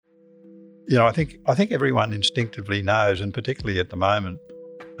I think everyone instinctively knows, and particularly at the moment,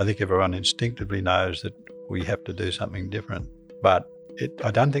 I think everyone instinctively knows that we have to do something different. But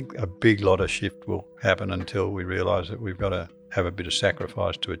I don't think a big lot of shift will happen until we realise that we've got to have a bit of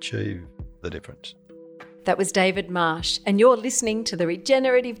sacrifice to achieve the difference. That was David Marsh, and you're listening to The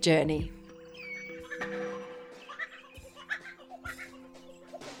Regenerative Journey.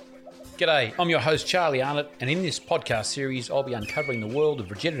 G'day, I'm your host Charlie Arnott, and in this podcast series I'll be uncovering the world of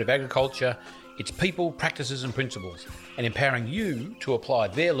regenerative agriculture, its people, practices and principles, and empowering you to apply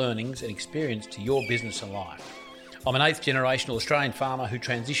their learnings and experience to your business and life. I'm an 8th generational Australian farmer who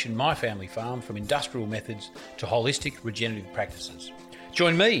transitioned my family farm from industrial methods to holistic regenerative practices.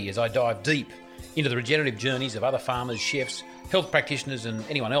 Join me as I dive deep into the regenerative journeys of other farmers, chefs, health practitioners and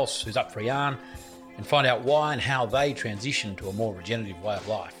anyone else who's up for a yarn, and find out why and how they transition to a more regenerative way of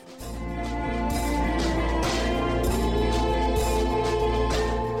life.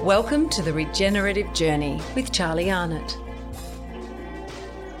 Welcome to The Regenerative Journey with Charlie Arnott.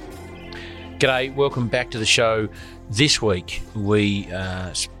 G'day, welcome back to the show. This week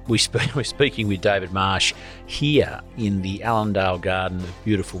we're speaking with David Marsh here in the Allendale Garden of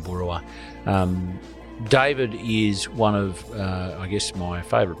beautiful Burrawa. David is one of, I guess, my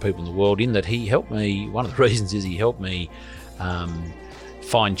favourite people in the world in that he helped me, one of the reasons is he helped me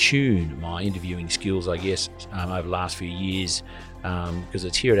fine-tune my interviewing skills, I guess, over the last few years, because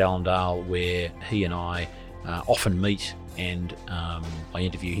it's here at Allendale where he and I often meet, and I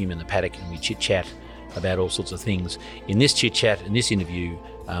interview him in the paddock and we chit-chat about all sorts of things. In this chit-chat, in this interview,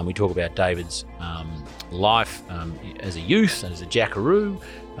 we talk about David's life as a youth and as a jackaroo,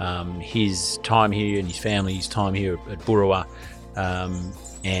 his time here and his family's time here at Burrawa,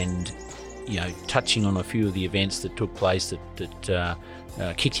 and touching on a few of the events that took place that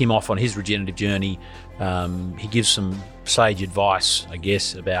kicked him off on his regenerative journey. He gives some sage advice, I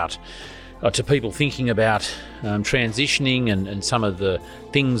guess, about to people thinking about transitioning and some of the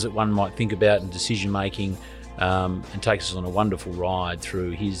things that one might think about in decision making, and takes us on a wonderful ride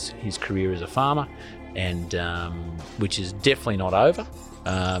through his career as a farmer, and which is definitely not over.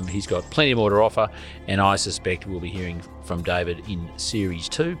 He's got plenty more to offer, and I suspect we'll be hearing from David in Series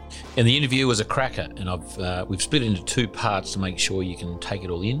 2. And the interview was a cracker, and we've split it into 2 parts to make sure you can take it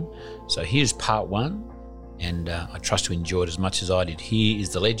all in. So here's part 1, and I trust you enjoyed as much as I did. Here is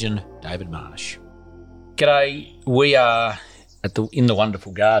the legend, David Marsh. G'day, we are in the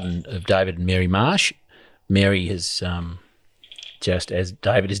wonderful garden of David and Mary Marsh. Mary has, just as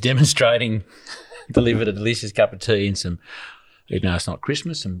David is demonstrating, delivered a delicious cup of tea and some, even though it's not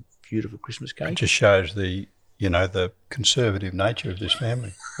Christmas, some beautiful Christmas cake. It just shows the conservative nature of this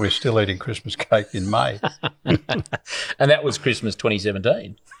family. We're still eating Christmas cake in May. And that was Christmas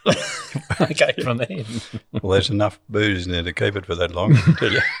 2017. Okay, from then. Well, there's enough booze in there to keep it for that long, I can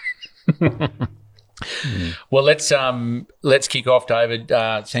tell you. Well, let's kick off, David.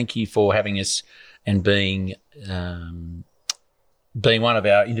 Thank you for having us and being one of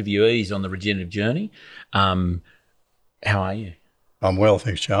our interviewees on the regenerative journey. How are you? I'm well,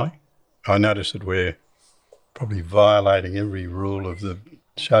 thanks, Charlie. I notice that we're probably violating every rule of the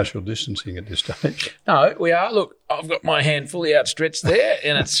social distancing at this stage. No, we are. Look, I've got my hand fully outstretched there,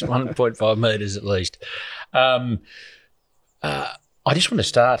 and it's 1.5 metres at least. I just want to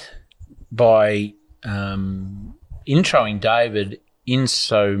start by introing David in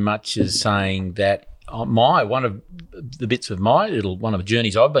so much as saying that one of the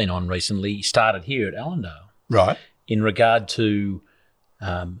journeys I've been on recently started here at Allendale. Right. In regard to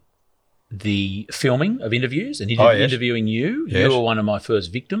the filming of interviews and interviewing you. Yes. You were one of my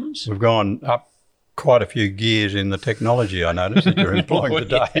first victims. We've gone up quite a few gears in the technology, I noticed, that you're employing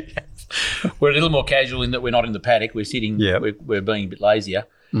today. Yeah. We're a little more casual in that we're not in the paddock. We're sitting, we're being a bit lazier.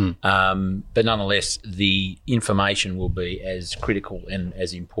 But nonetheless, the information will be as critical and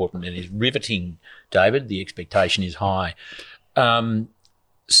as important and is riveting, David. The expectation is high.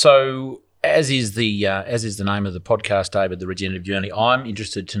 So as is the name of the podcast, David, The Regenerative Journey, I'm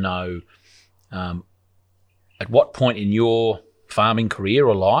interested to know at what point in your farming career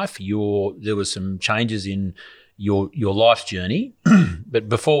or life there were some changes in your life's journey. But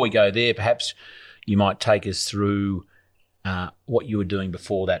before we go there, perhaps you might take us through what you were doing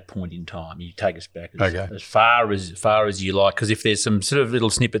before that point in time. You take us back as far as you like, because if there's some sort of little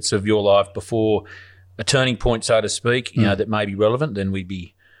snippets of your life before a turning point, so to speak, that may be relevant, then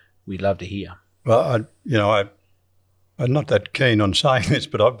we'd love to hear. Well, I'm not that keen on saying this,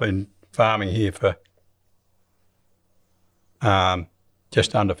 but I've been farming here for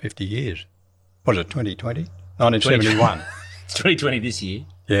just under 50 years. What is it, 2020? 1971. It's 2020 this year.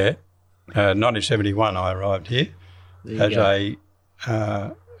 Yeah. 1971 I arrived here as a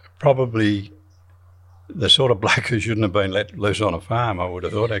probably the sort of bloke who shouldn't have been let loose on a farm, I would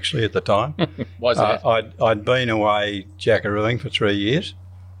have thought, actually, at the time. Why is that? I'd been away jackarooing for 3 years,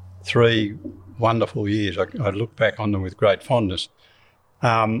 3 wonderful years. I look back on them with great fondness.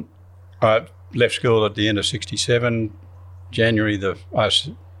 I left school at the end of 67, February the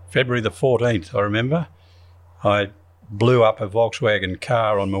 14th, I remember. I blew up a Volkswagen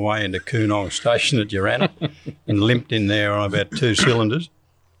car on my way into Coonong Station at Urana and limped in there on about 2 cylinders.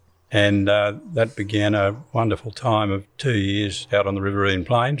 And that began a wonderful time of 2 years out on the Riverine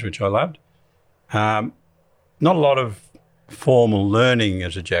Plains, which I loved. Not a lot of formal learning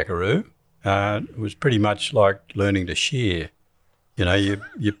as a jackaroo. It was pretty much like learning to shear. You know,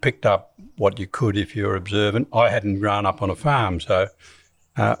 you picked up what you could if you were observant. I hadn't grown up on a farm, so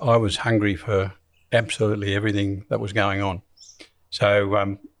I was hungry for absolutely everything that was going on. So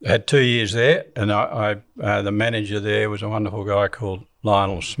I had 2 years there, and the manager there was a wonderful guy called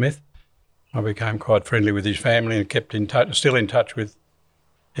Lionel Smith. I became quite friendly with his family and kept in touch, still in touch with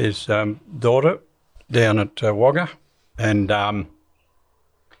his daughter down at Wagga. And that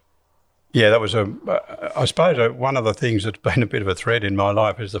was I suppose one of the things that's been a bit of a thread in my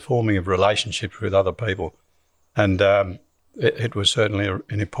life is the forming of relationships with other people. And it was certainly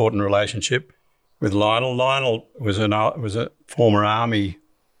an important relationship with Lionel. Lionel was a former army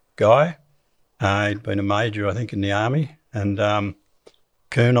guy. He'd been a major, I think, in the army. And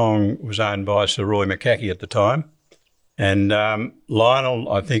Coonong was owned by Sir Roy McCackey at the time. And Lionel,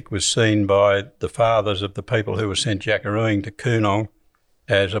 I think, was seen by the fathers of the people who were sent jackarooing to Coonong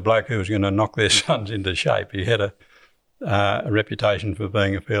as a bloke who was going to knock their sons into shape. He had a reputation for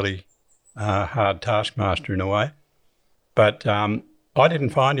being a fairly hard taskmaster in a way. But I didn't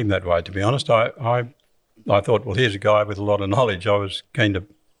find him that way, to be honest. I thought, well, here's a guy with a lot of knowledge. I was keen to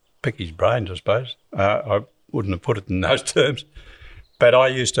pick his brains, I suppose. I wouldn't have put it in those terms. But I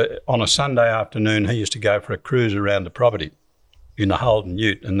used to, on a Sunday afternoon, he used to go for a cruise around the property in the Holden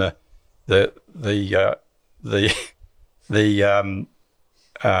Ute, and the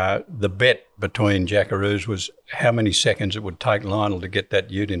bet between jackaroos was how many seconds it would take Lionel to get that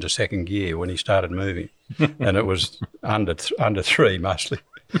ute into second gear when he started moving, and it was under 3 mostly.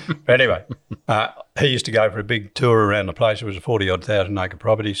 But anyway, he used to go for a big tour around the place. It was a 40-odd thousand acre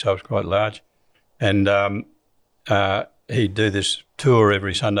property, so it was quite large, and he'd do this tour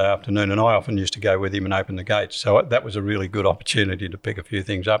every Sunday afternoon, and I often used to go with him and open the gates. So that was a really good opportunity to pick a few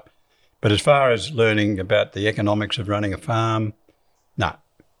things up. But as far as learning about the economics of running a farm, no,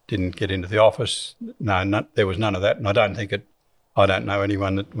 didn't get into the office. No, there was none of that. And I don't know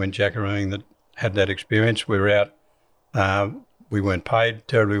anyone that went jackarooing that had that experience. We were out, we weren't paid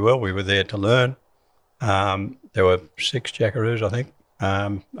terribly well. We were there to learn. There were 6 jackaroos, I think.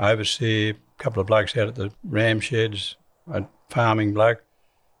 Overseer, a couple of blokes out at the ram sheds, a farming bloke,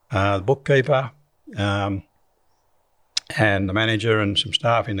 the bookkeeper, and the manager and some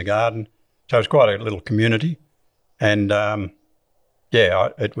staff in the garden. So it was quite a little community. And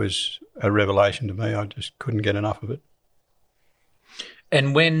it was a revelation to me. I just couldn't get enough of it.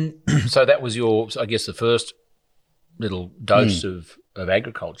 And so that was I guess, the first little dose of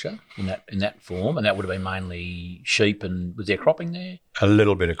agriculture in that form, and that would have been mainly sheep. And was there cropping there? A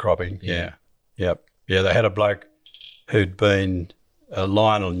little bit of cropping, yeah. Yep. Yeah, they had a bloke who'd been,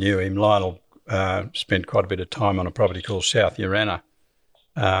 Lionel knew him. Lionel spent quite a bit of time on a property called South Urana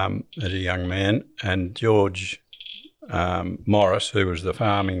as a young man, and George Morris, who was the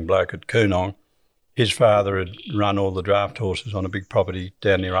farming bloke at Coonong, his father had run all the draft horses on a big property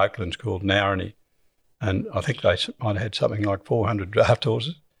down near Oaklands called Narrani, and I think they might have had something like 400 draft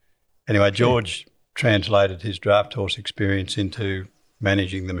horses. Anyway, George translated his draft horse experience into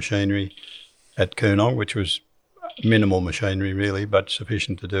managing the machinery at Coonong, which was minimal machinery really, but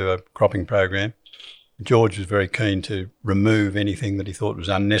sufficient to do a cropping program. George was very keen to remove anything that he thought was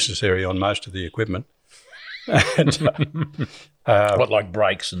unnecessary on most of the equipment. And, what, like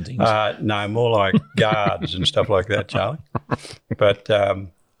brakes and things? No, more like guards and stuff like that, Charlie. But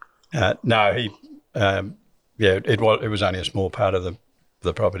no, it was only a small part of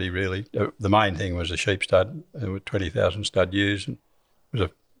the property really. The main thing was a sheep stud. There were 20,000 stud ewes, and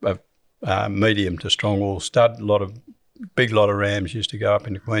it was a medium to strong wool stud. Big lot of rams used to go up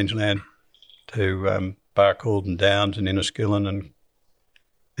into Queensland to Barcaldine Downs and Inniskillen, and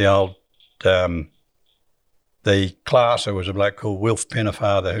the old the classer was a bloke called Wilf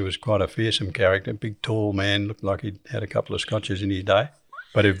Pennefather, who was quite a fearsome character, big tall man, looked like he'd had a couple of scotches in his day,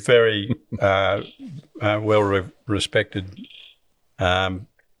 but a very well-respected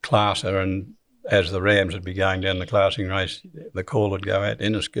classer. And as the rams would be going down the classing race, the call would go out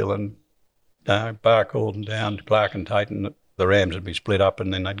Inniskillen, Barcaldine Downs, Clark and Tate, and the rams would be split up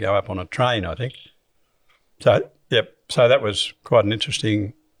and then they'd go up on a train, I think. So, yep. So that was quite an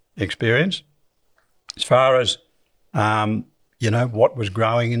interesting experience. As far as, what was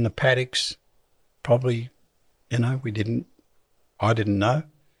growing in the paddocks, probably, I didn't know.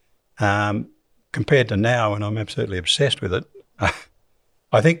 Compared to now, when I'm absolutely obsessed with it,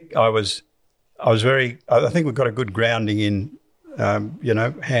 I think I think we've got a good grounding in,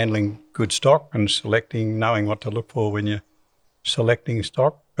 handling good stock and knowing what to look for when you're selecting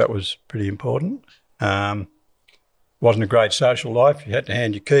stock. That was pretty important. Wasn't a great social life. You had to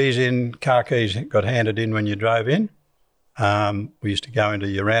hand your keys in. Car keys got handed in when you drove in. We used to go into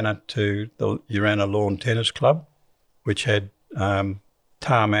Urana to the Urana Lawn Tennis Club, which had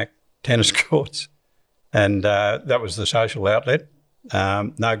tarmac tennis courts, and that was the social outlet.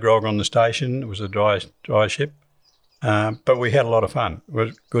 No grog on the station. It was a dry ship, but we had a lot of fun. It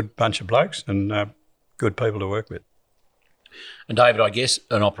was a good bunch of blokes and good people to work with. And David, I guess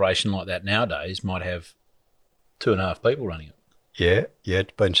an operation like that nowadays might have 2.5 people running it. Yeah,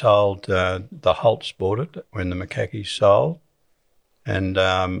 it's been sold. The Holtz bought it when the Macackies sold, and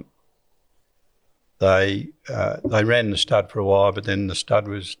they ran the stud for a while, but then the stud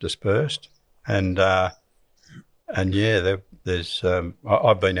was dispersed, and there's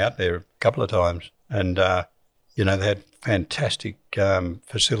I've been out there a couple of times, and they had fantastic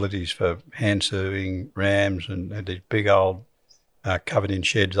facilities for hand serving rams, and had these big old covered in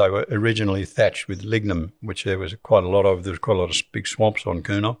sheds. They were originally thatched with lignum, which there was quite a lot of. There was quite a lot of big swamps on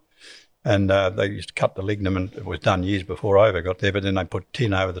Coonall, and they used to cut the lignum, and it was done years before I ever got there, but then they put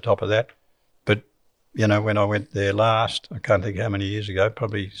tin over the top of that. But, when I went there last, I can't think how many years ago,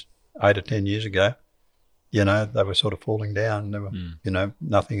 probably 8 or 10 years ago, they were sort of falling down. There were,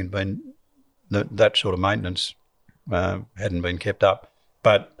 nothing had been, that sort of maintenance hadn't been kept up.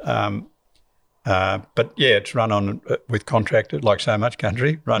 But yeah, it's run on with contractors, like so much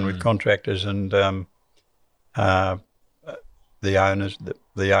country, with contractors, and the owner,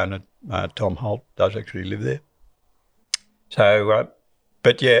 Tom Holt, does actually live there. So,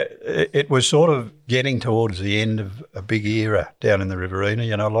 but yeah, it was sort of getting towards the end of a big era down in the Riverina.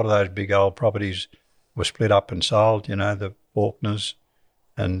 A lot of those big old properties were split up and sold, the Faulkners,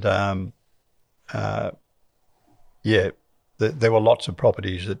 and there were lots of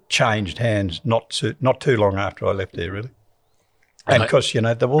properties that changed hands not too long after I left there, really. And because,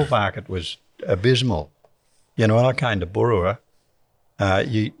 the wool market was abysmal. When I came to Burua,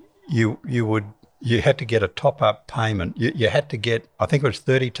 you had to get a top-up payment. You had to get, I think it was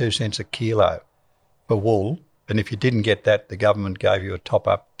 32 cents a kilo for wool, and if you didn't get that, the government gave you a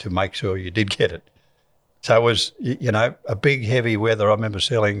top-up to make sure you did get it. So it was, a big, heavy weather. I remember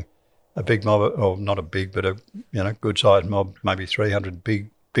selling a big mob, or not a big, but a good-sized mob, maybe 300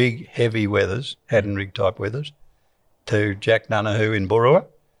 big, heavy weathers, Haddon rig type weathers, to Jack Nunahu in Burua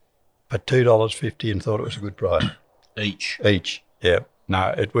for $2.50, and thought it was a good price. Each, yeah.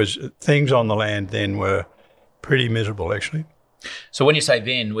 No, it was, things on the land then were pretty miserable, actually. So when you say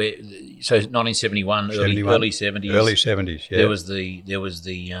then, 1971, early 70s. Early 70s, yeah. There was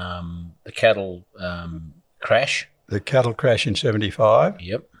the cattle crash. The cattle crash in 75.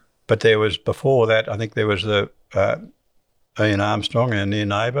 Yep. But there was, before that, I think there was the Ian Armstrong, our near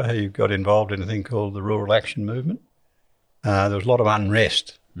neighbour, who got involved in a thing called the Rural Action Movement. There was a lot of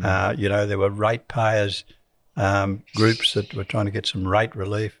unrest. There were ratepayers groups that were trying to get some rate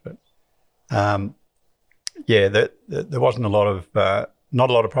relief. But there wasn't not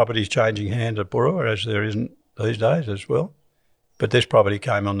a lot of properties changing hands at Burua, as there isn't these days as well. But this property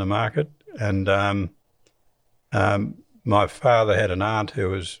came on the market, and my father had an aunt who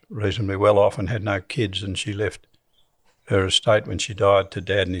was reasonably well off and had no kids, and she left her estate when she died to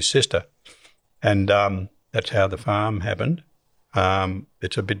Dad and his sister. And that's how the farm happened.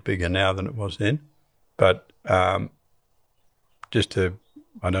 It's a bit bigger now than it was then. But I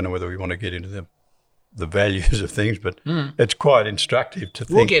don't know whether we want to get into the values of things, but it's quite instructive to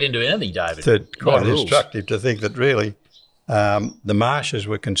think. We'll get into anything, David. Instructive to think that really the Marshes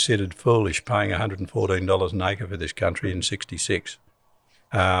were considered foolish paying $114 an acre for this country in 66.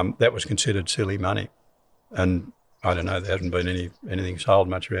 That was considered silly money. And I don't know, there hasn't been anything sold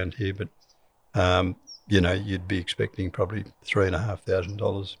much around here, but, you'd be expecting probably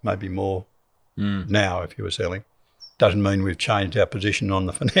 $3,500, maybe more now if you were selling. Doesn't mean we've changed our position on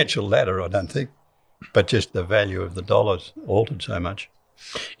the financial ladder, I don't think, but just the value of the dollars altered so much.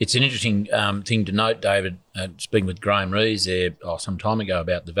 It's an interesting thing to note, David, speaking with Graham Rees there some time ago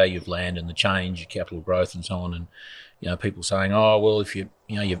about the value of land and the change, capital growth and so on, and people saying, oh, well, if your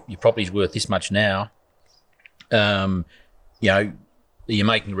property's worth this much now, there's you're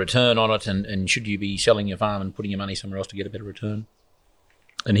making a return on it, and should you be selling your farm and putting your money somewhere else to get a better return?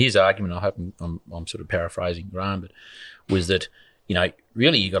 And his argument, I hope I'm sort of paraphrasing Graham, but was that,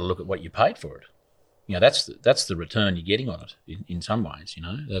 really you got to look at what you paid for it. That's the return you're getting on it in some ways.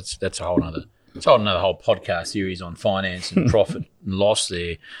 That's a whole other whole podcast series on finance and profit and loss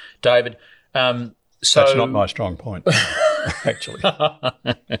there, David. So that's not my strong point, actually.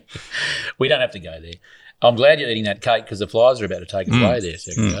 We don't have to go there. I'm glad you're eating that cake because the flies are about to take it away there.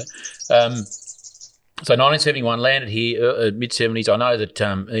 So 1971, landed here, mid-70s. I know that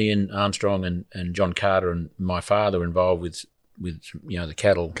Ian Armstrong and John Carter and my father were involved with the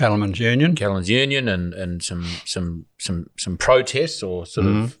Cattlemen's Union, and some protests or sort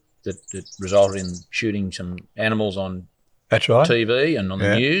of that resulted in shooting some animals on that's right. TV and on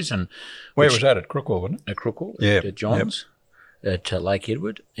the news. And where was that? At Crookwell, wasn't it? At Crookwell, yeah, at Johns, at Lake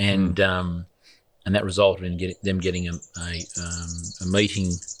Edward, and that resulted in them getting a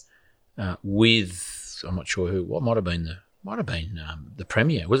meeting with. I'm not sure who. What might have been the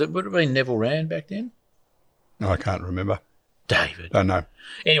Premier. Would it have been Neville Rand back then? No, I can't remember. David. Don't know.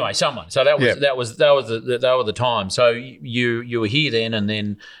 Anyway, someone. So that was the time. So you were here then, and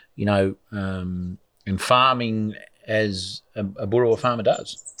then in farming as a Burrawa farmer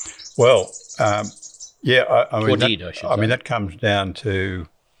does. Well, I mean, that comes down to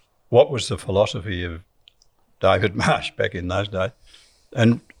what was the philosophy of David Marsh back in those days,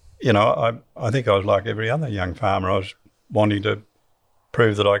 and. I think I was like every other young farmer. I was wanting to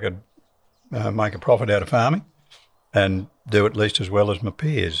prove that I could make a profit out of farming and do at least as well as my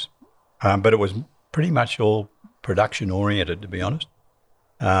peers. But it was pretty much all production-oriented, to be honest.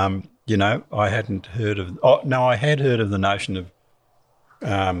 I hadn't heard of... I had heard of the notion of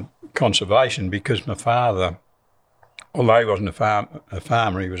conservation because my father, although he wasn't a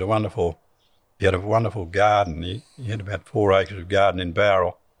farmer, he was he had a wonderful garden. He had about 4 acres of garden in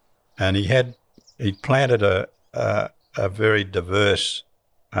Bowral. And he planted a very diverse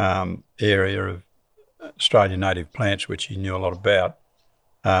area of Australian native plants, which he knew a lot about,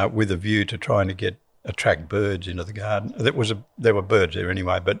 with a view to trying to attract birds into the garden. There were birds there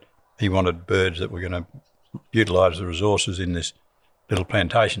anyway, but he wanted birds that were going to utilise the resources in this little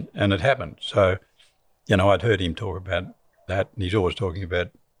plantation, and it happened. So, I'd heard him talk about that, and he's always talking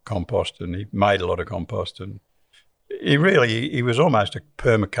about compost, and he made a lot of compost, and he was almost a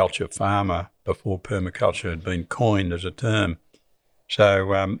permaculture farmer before permaculture had been coined as a term.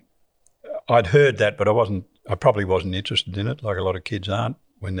 So I'd heard that, but I probably wasn't interested in it, like a lot of kids aren't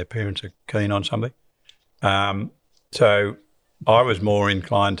when their parents are keen on something. So I was more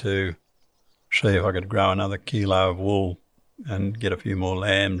inclined to see if I could grow another kilo of wool and get a few more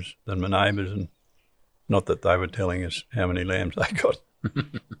lambs than my neighbours, and not that they were telling us how many lambs they got.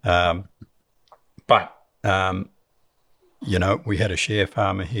 We had a share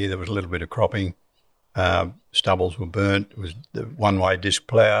farmer here. There was a little bit of cropping. Stubbles were burnt. It was the one-way disc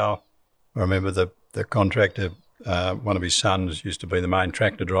plough. I remember the contractor, one of his sons used to be the main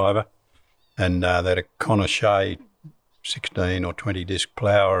tractor driver, and they had a Conochet 16 or 20 disc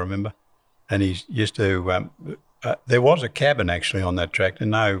plough, I remember. And he used to, there was a cabin actually on that tractor,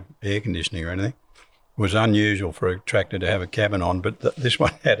 no air conditioning or anything. It was unusual for a tractor to have a cabin on, but this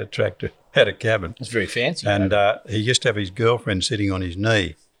one had a cabin. It's very fancy. And he used to have his girlfriend sitting on his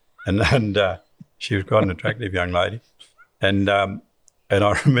knee, and she was quite an attractive young lady. And I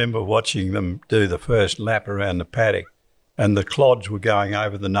remember watching them do the first lap around the paddock, and the clods were going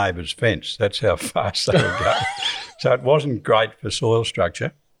over the neighbour's fence. That's how fast they were going. So it wasn't great for soil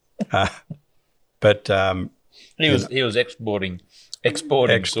structure, but he was exporting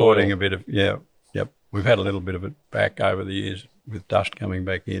a bit of Yep. We've had a little bit of it back over the years with dust coming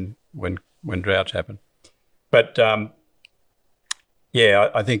back in when droughts happen. But I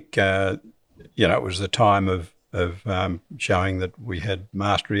think it was the time of showing that we had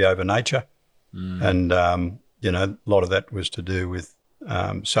mastery over nature, and a lot of that was to do with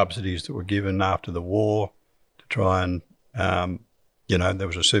subsidies that were given after the war to try and there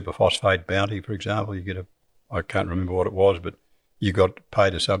was a superphosphate bounty, for example. I can't remember what it was, but you got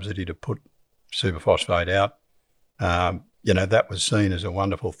paid a subsidy to put superphosphate out. That was seen as a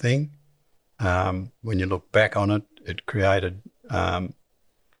wonderful thing. When you look back on it, it created a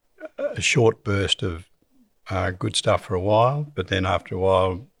short burst of good stuff for a while, but then after a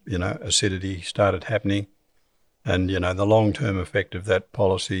while, acidity started happening, and the long-term effect of that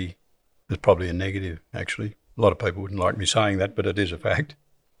policy is probably a negative, actually. A lot of people wouldn't like me saying that, but it is a fact.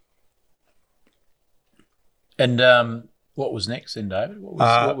 And what was next then, David? What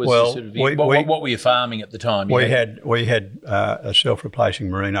were you farming at the time? We had a self-replacing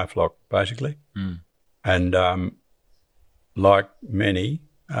merino flock, basically, and like many,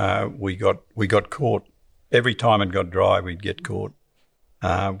 we got caught. Every time it got dry, we'd get caught.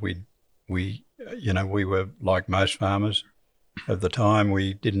 We were like most farmers of the time.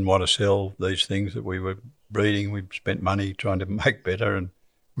 We didn't want to sell these things that we were breeding. We spent money trying to make better, and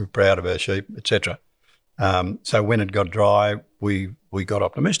we're proud of our sheep, etc. So when it got dry, we got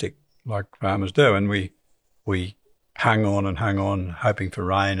optimistic, like farmers do, and we hung on, hoping for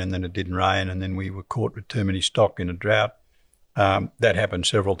rain, and then it didn't rain, and then we were caught with too many stock in a drought. That happened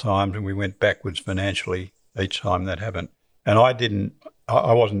several times, and we went backwards financially each time that happened. And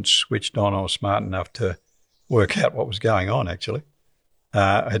I wasn't switched on or smart enough to work out what was going on, actually.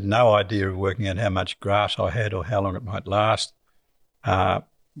 I had no idea of working out how much grass I had or how long it might last. There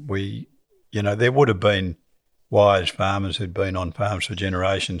would have been wise farmers who'd been on farms for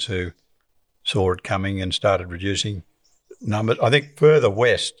generations who saw it coming and started reducing numbers. I think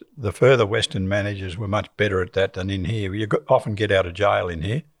the further western managers were much better at that than in here. You often get out of jail in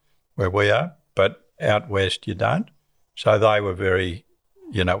here, where we are, but out west you don't. So they were very,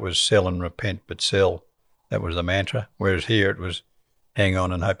 it was sell and repent, but sell. That was the mantra. Whereas here it was hang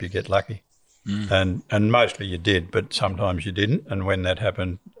on and hope you get lucky. And mostly you did, but sometimes you didn't. And when that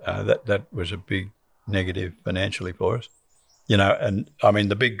happened, that was a big negative financially for us. And I mean,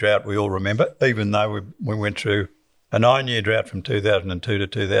 the big drought we all remember, even though we went through a 9-year drought from 2002 to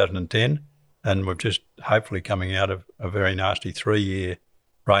 2010, and we're just hopefully coming out of a very nasty 3-year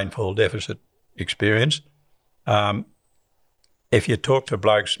rainfall deficit experience. If you talk to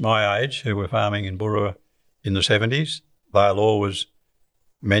blokes my age who were farming in Burra in the 70s, they'll always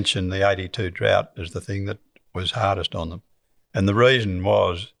mention the 82 drought as the thing that was hardest on them. And the reason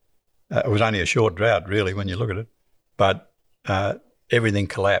was, it was only a short drought really when you look at it, but everything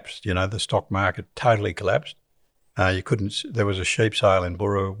collapsed. The stock market totally collapsed. There was a sheep sale in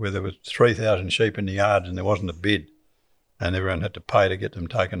Burra where there was 3,000 sheep in the yards and there wasn't a bid, and everyone had to pay to get them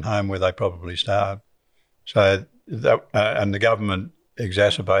taken home where they probably starved. So and the government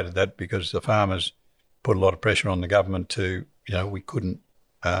exacerbated that because the farmers put a lot of pressure on the government to, we couldn't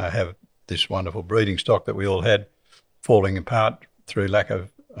have this wonderful breeding stock that we all had falling apart through lack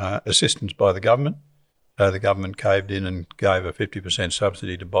of assistance by the government. The government caved in and gave a 50%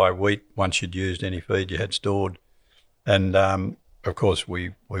 subsidy to buy wheat once you'd used any feed you had stored. And, of course,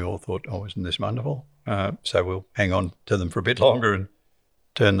 we all thought, isn't this wonderful? So we'll hang on to them for a bit longer and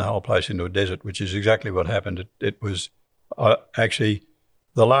turn the whole place into a desert, which is exactly what happened. It was actually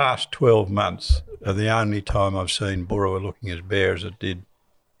the last 12 months are the only time I've seen Burra looking as bare as it did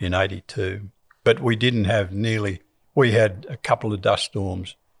in 82. But we didn't have we had a couple of dust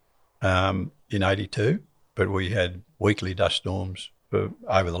storms in 82, but we had weekly dust storms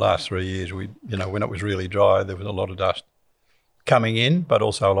over the last 3 years. When it was really dry, there was a lot of dust coming in, but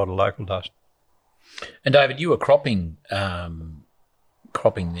also a lot of local dust. And David, you were cropping then,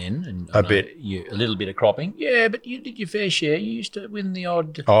 and a bit, a little bit of cropping. Yeah, but you did your fair share. You used to win the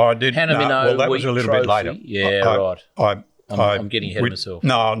odd. Oh, I did. Hannah Minnow well, that wheat was a little trophy. bit later. Yeah, right. I'm getting ahead of myself.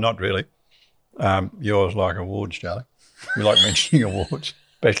 No, not really. Yours like awards, Charlie. We like mentioning awards,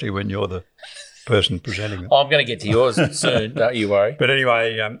 especially when you're the person presenting them. I'm going to get to yours soon. Don't you worry. But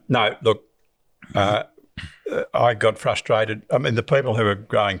anyway, no. Look, I got frustrated. I mean, the people who were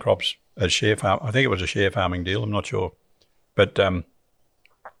growing crops as share farm, I think it was a share farming deal. I'm not sure, but they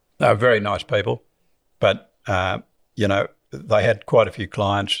were very nice people. But they had quite a few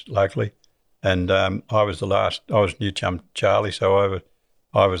clients locally, and I was the last. I was new chum Charlie, so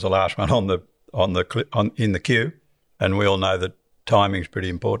I was the last one in the queue, and we all know that timing's pretty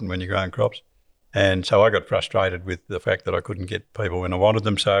important when you're growing crops. And so I got frustrated with the fact that I couldn't get people when I wanted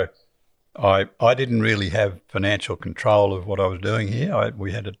them. So I didn't really have financial control of what I was doing here. It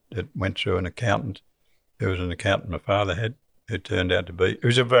went through an accountant who was an accountant my father had, who turned out to be, he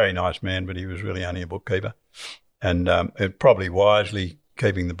was a very nice man, but he was really only a bookkeeper. And it probably wisely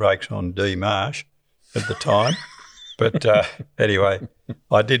keeping the brakes on D Marsh at the time. But anyway,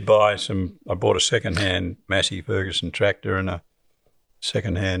 I bought a second-hand Massey Ferguson tractor and a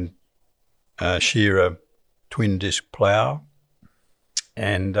second-hand Shearer twin disc plough,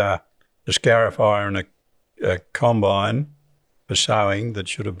 and a scarifier and a combine for sowing that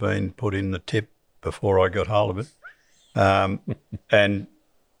should have been put in the tip before I got hold of it. And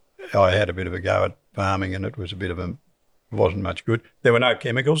I had a bit of a go at farming, and it wasn't much good. There were no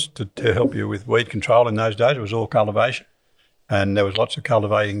chemicals to help you with weed control in those days. It was all cultivation, and there was lots of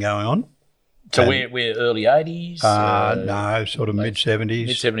cultivating going on. So we're early 80s? No, sort of mid-70s.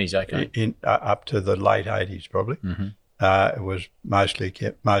 Mid-70s, okay. Up to the late 80s probably. Mm-hmm. It was mostly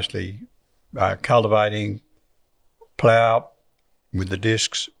cultivating, plough with the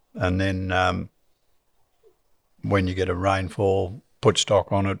discs, and then when you get a rainfall, put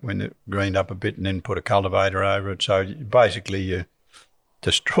stock on it when it greened up a bit and then put a cultivator over it. So basically you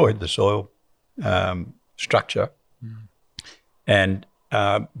destroyed the soil structure. And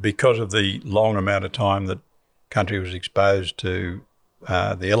because of the long amount of time that country was exposed to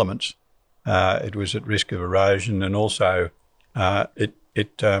the elements, it was at risk of erosion. And also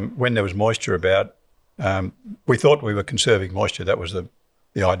when there was moisture about, we thought we were conserving moisture. That was the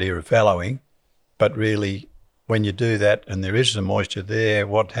idea of fallowing. But really, when you do that and there is some moisture there,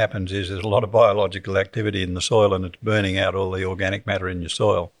 what happens is there's a lot of biological activity in the soil and it's burning out all the organic matter in your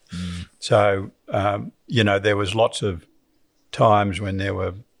soil. So, there was lots of times when there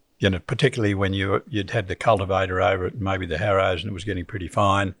were, particularly when you'd had the cultivator over it and maybe the harrows and it was getting pretty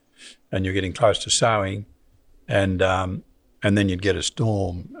fine and you're getting close to sowing and then you'd get a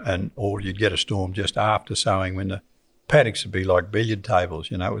storm or you'd get a storm just after sowing when the paddocks would be like billiard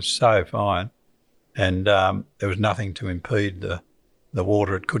tables, it was so fine. And there was nothing to impede the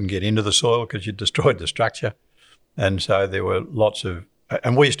water. It couldn't get into the soil because you'd destroyed the structure. And so there were lots of,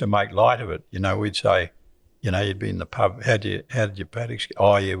 and we used to make light of it. We'd say, you'd be in the pub, how did your paddocks go?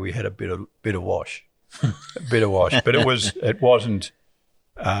 Oh yeah, we had a bit of wash, a bit of wash. But it wasn't,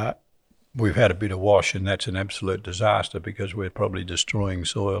 we've had a bit of wash and that's an absolute disaster because we're probably destroying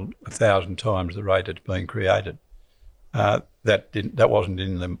soil 1,000 times the rate it's being created. That wasn't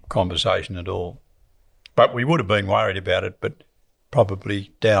in the conversation at all. But we would have been worried about it, but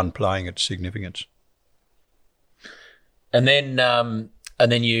probably downplaying its significance. And then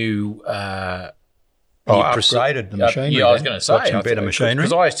you upgraded the machinery. Yeah, I was going to say. Got some better machinery.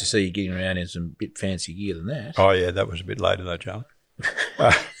 Because I used to see you getting around in some bit fancy gear than that. Oh, yeah, that was a bit later though, Charlie.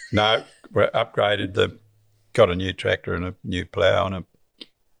 No, we upgraded got a new tractor and a new plough and a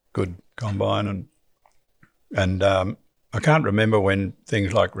good combine and I can't remember when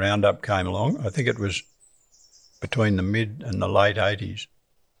things like Roundup came along. I think it was between the mid and the late 80s.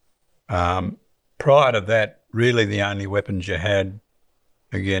 Prior to that, really the only weapons you had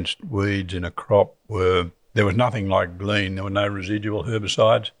against weeds in a crop there was nothing like glean. There were no residual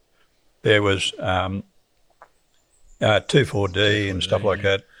herbicides. There was 2,4-D and stuff like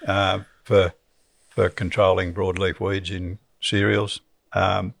that for controlling broadleaf weeds in cereals.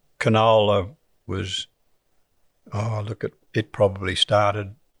 Canola was, it probably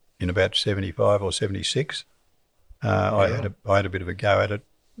started in about 75 or 76. I had a bit of a go at it.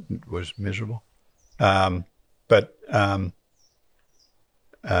 It was miserable. But I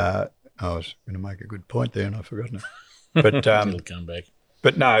was going to make a good point there and I've forgotten it. But it'll come back.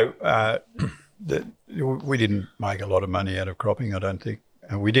 But no, we didn't make a lot of money out of cropping, I don't think.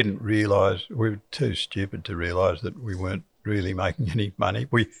 And we didn't realise, we were too stupid to realise that we weren't really making any money.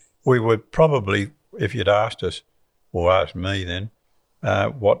 We were probably, if you'd asked us, or asked me then,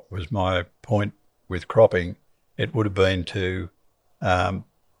 what was my point with cropping, it would have been to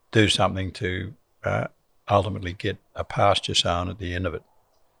do something to ultimately get a pasture sown at the end of it.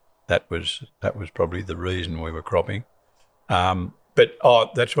 That was probably the reason we were cropping. But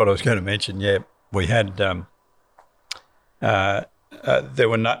that's what I was going to mention. Yeah, we had there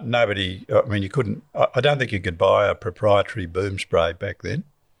were nobody. I mean, you couldn't. I don't think you could buy a proprietary boom spray back then.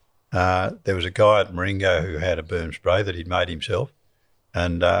 There was a guy at Marengo who had a boom spray that he'd made himself,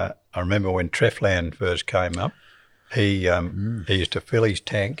 and I remember when Treflan first came up, he used to fill his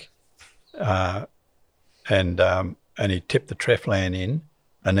tank, and he'd tip the Treflan in,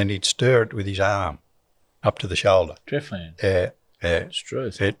 and then he'd stir it with his arm up to the shoulder. Treflan. Yeah. It's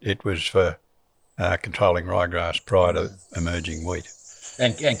true. It was for controlling ryegrass prior to emerging wheat.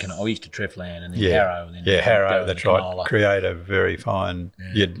 And canola, we used to Treflan and then harrow. And then harrow, that's right. Create a very fine,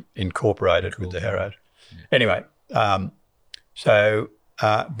 you'd incorporate it with the harrows. Yeah. Anyway, but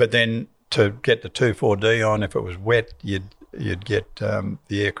then to get the 2,4-D on, if it was wet, you'd get the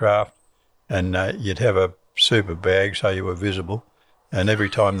aircraft and you'd have a super bag so you were visible. And every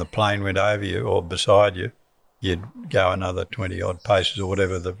time the plane went over you or beside you, you'd go another 20-odd paces or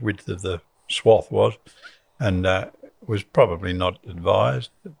whatever the width of the swath was. And was probably not advised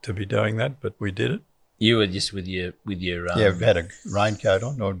to be doing that, but we did it. You were just with your yeah, we had a raincoat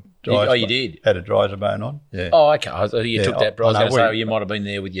on. Or you did? Had a dry bone on, yeah. Oh, okay. I thought you took that. I was going to say you might have been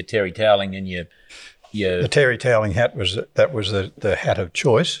there with your terry toweling and your... The terry toweling hat was the hat of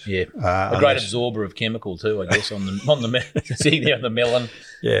choice. Yeah, a great absorber of chemical too, I guess, on the sitting there on the melon.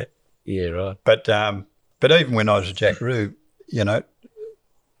 Yeah, yeah, right. But even when I was a jackaroo,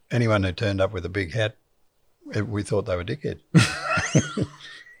 anyone who turned up with a big hat, we thought they were dickheads.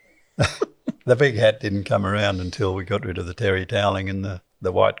 The big hat didn't come around until we got rid of the terry toweling and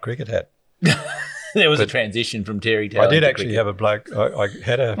the white cricket hat. There was a transition from terry toweling. I did actually have a bloke. I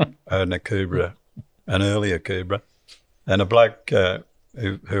had a Nakubra an earlier Cobra, and a bloke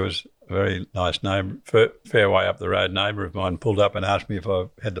who was a very nice neighbour, fair way up the road neighbour of mine, pulled up and asked me if I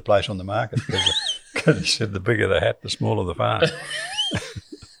had the place on the market because he said the bigger the hat, the smaller the farm.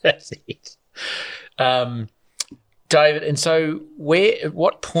 That's it. David, and so at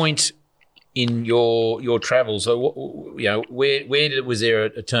what point in your travels, so where was there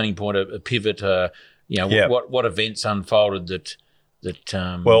a turning point, a pivot? What events unfolded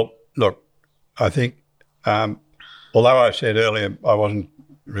that? Well, look, I think although I said earlier I wasn't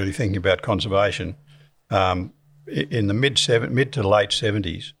really thinking about conservation, in the mid to late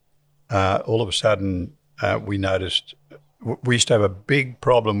 70s, all of a sudden we noticed we used to have a big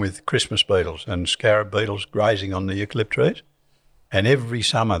problem with Christmas beetles and scarab beetles grazing on the eucalypt trees. And every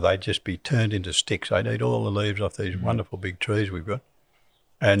summer they'd just be turned into sticks. They'd eat all the leaves off these wonderful big trees we've got.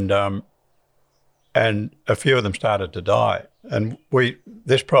 And a few of them started to die. And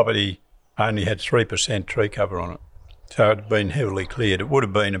this property only had 3% tree cover on it. So it had been heavily cleared. It would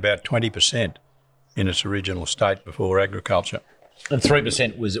have been about 20% in its original state before agriculture. And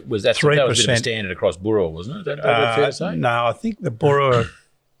 3% was that was a bit of a standard across Burrawa, wasn't it? Is that fair to say? No, I think the Burrawa,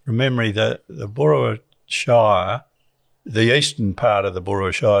 from memory, the Burrawa Shire, the eastern part of the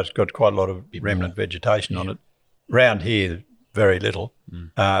Burrawa Shire has got quite a lot of remnant vegetation on it. Round here, very little.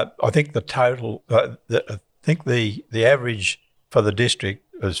 I think the total, the average for the district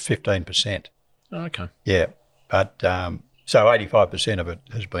was 15%. Okay. Yeah, but so 85% of it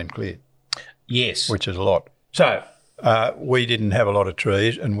has been cleared. Yes. Which is a lot. So we didn't have a lot of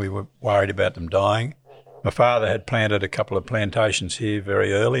trees and we were worried about them dying. My father had planted a couple of plantations here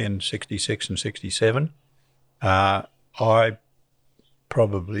very early in 66 and 67. I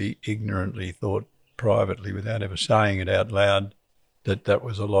probably ignorantly thought privately, without ever saying it out loud, that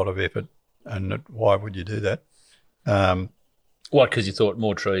was a lot of effort and that why would you do that? What, because you thought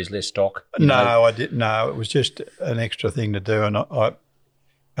more trees, less stock? No, I didn't. No, it was just an extra thing to do. And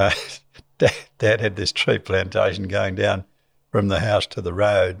Dad had this tree plantation going down from the house to the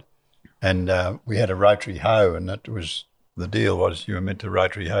road, and we had a rotary hoe, and that was the deal was you were meant to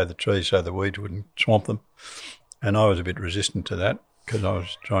rotary hoe the trees so the weeds wouldn't swamp them. And I was a bit resistant to that because I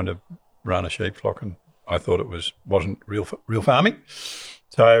was trying to run a sheep flock and I thought it wasn't real farming.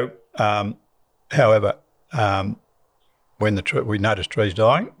 So, however, when we noticed trees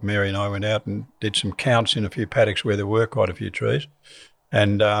dying, Mary and I went out and did some counts in a few paddocks where there were quite a few trees.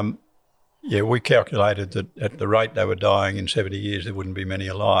 And, we calculated that at the rate they were dying in 70 years, there wouldn't be many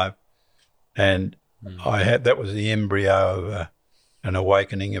alive. And that was the embryo of an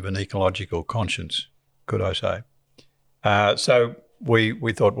awakening of an ecological conscience, could I say. So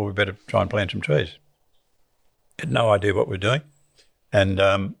we thought, well, we better try and plant some trees. Had no idea what we're doing. And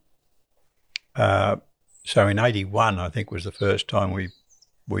so in 81, I think, was the first time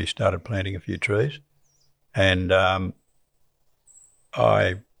we started planting a few trees. And I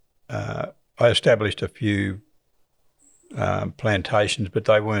established a few plantations, but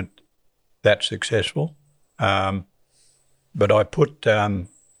they weren't that successful. But I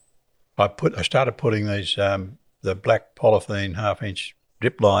started putting these the black polythene 1/2-inch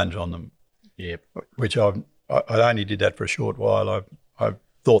drip lines on them. Yep. Which I only did that for a short while. I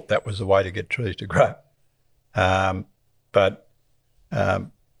thought that was the way to get trees to grow. But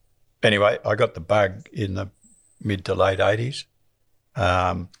anyway, I got the bug in the mid to late 80s.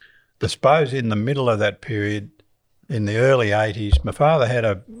 I suppose in the middle of that period, in the early 80s, my father had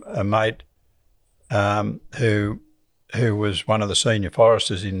a mate who was one of the senior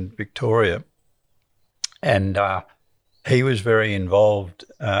foresters in Victoria, and he was very involved.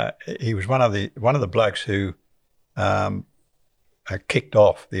 He was one of the blokes who kicked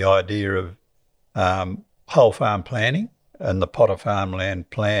off the idea of whole farm planning and the Potter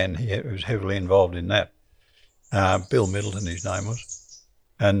farmland plan. He was heavily involved in that. Bill Middleton, his name was.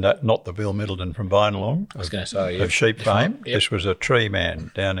 And not the Bill Middleton from Vinalong. I was going to say, yeah. Of sheep fame. Yep. This was a tree man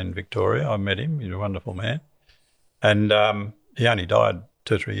down in Victoria. I met him. He's a wonderful man. And he only died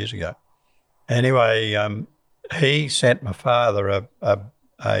 2 or 3 years ago. Anyway, he sent my father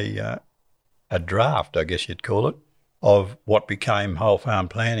a draft, I guess you'd call it, of what became whole farm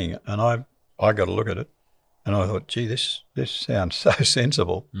planning. And I got a look at it and I thought, gee, this sounds so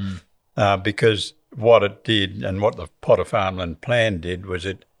sensible. Because what it did and what the Potter Farmland plan did was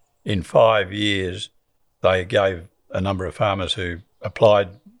in 5 years they gave a number of farmers who applied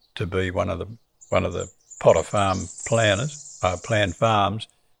to be one of the Potter Farm planned farms.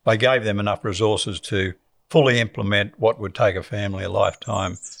 They gave them enough resources to fully implement what would take a family a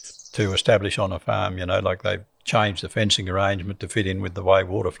lifetime to establish on a farm. Like they changed the fencing arrangement to fit in with the way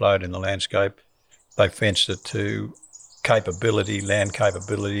water flowed in the landscape. They fenced it to land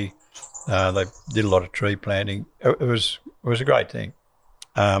capability. They did a lot of tree planting. It was a great thing.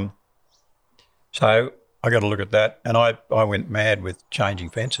 So I got to look at that, and I went mad with changing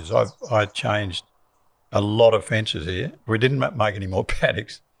fences. I changed a lot of fences here. We didn't make any more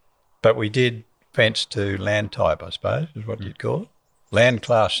paddocks, but we did fence to land type, I suppose, is what you'd call it. Land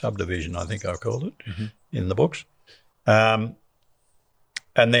class subdivision, I think I called it in the books. And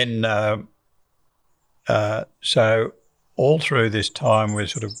then, so all through this time we're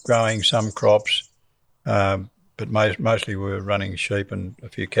sort of growing some crops, but mostly we were running sheep and a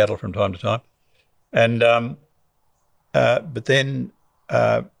few cattle from time to time. And but then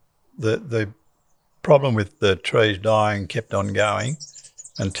the problem with the trees dying kept on going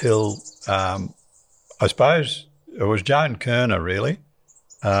until I suppose it was Joan Kerner really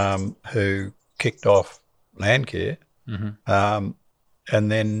who kicked off Landcare,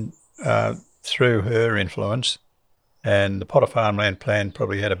 and then through her influence, and the Potter Farmland Plan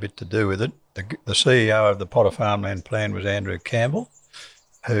probably had a bit to do with it. The CEO of the Potter Farmland Plan was Andrew Campbell,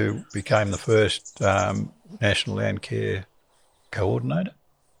 who became the first National Landcare Coordinator.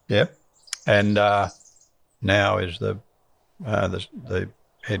 Yep. And now is the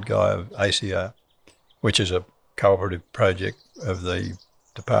head guy of ACR, which is a cooperative project of the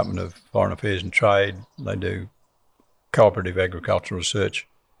Department of Foreign Affairs and Trade. They do cooperative agricultural research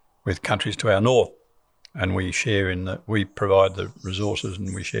with countries to our north, and we provide the resources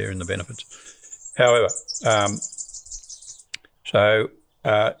and we share in the benefits. However,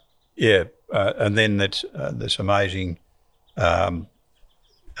 and then this amazing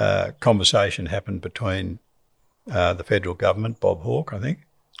conversation happened between the federal government, Bob Hawke, I think,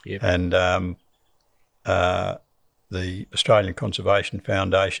 and the Australian Conservation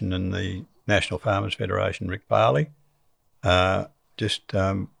Foundation and the National Farmers Federation, Rick Barley. I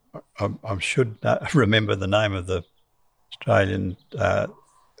should remember the name of the Australian,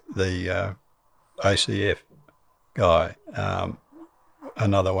 the ACF guy,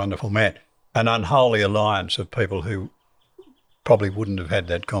 another wonderful man. An unholy alliance of people who probably wouldn't have had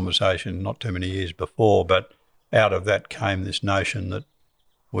that conversation not too many years before, but out of that came this notion that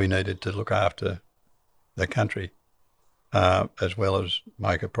we needed to look after the country as well as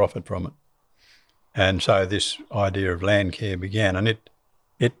make a profit from it. And so this idea of land care began, and it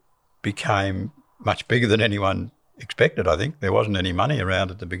became much bigger than anyone expected, I think. There wasn't any money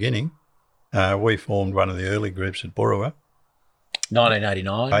around at the beginning. We formed one of the early groups at Burrawa.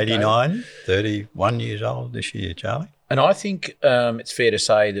 1989. 89, 31 years old this year, Charlie. And I think it's fair to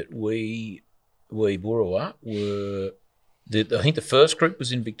say that we Burrawa were, I think the first group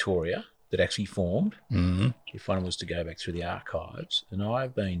was in Victoria that actually formed, if one was to go back through the archives. And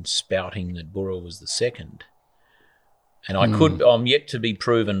I've been spouting that Burrawa was the second. And I'm yet to be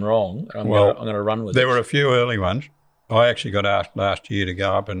proven wrong. I'm going to run with it. There were a few early ones. I actually got asked last year to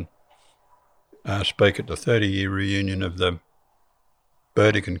go up and speak at the 30-year reunion of the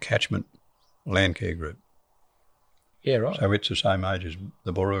Burdekin Catchment Landcare Group. Yeah, right. So it's the same age as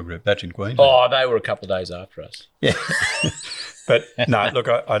the Burrawa Group. That's in Queensland. Oh, they were a couple of days after us. Yeah. But no, look,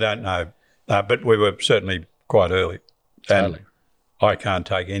 I don't know. But we were certainly quite early. Totally. And I can't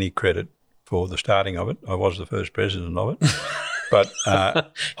take any credit for the starting of it. I was the first president of it. But I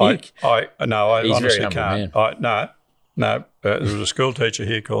honestly can't. There was a school teacher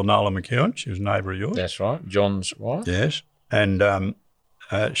here called Nola McEwen. She was a neighbour of yours. That's right. John's wife. Yes. And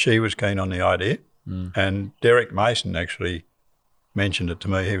she was keen on the idea. And Derek Mason actually mentioned it to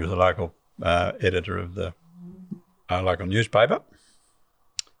me. He was the local editor of the local newspaper.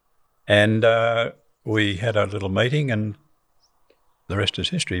 And we had a little meeting, and the rest is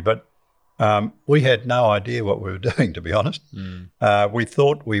history. But we had no idea what we were doing, to be honest. We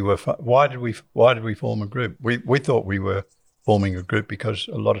thought we were. Why did we form a group? We thought we were forming a group because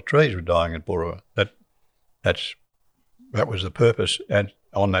a lot of trees were dying at Burrawa. That was the purpose, and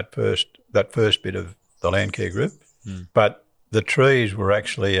on that first bit of the Landcare Group. But the trees were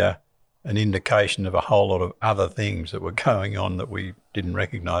actually an indication of a whole lot of other things that were going on that we didn't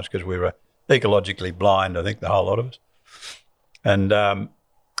recognise because we were ecologically blind, I think, the whole lot of us. And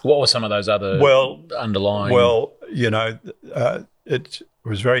what were some of those other underlying? Well, it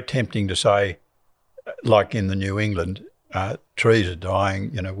was very tempting to say, like in the New England, trees are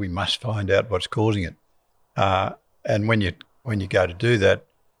dying, we must find out what's causing it. And when you go to do that,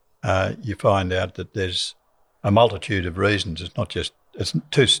 you find out that there's a multitude of reasons. It's not just, it's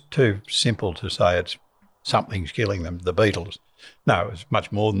too simple to say it's something's killing them, the beetles. No, it's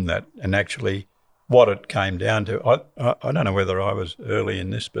much more than that. And actually what it came down to, I don't know whether I was early in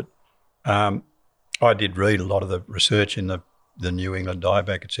this, but I did read a lot of the research in the New England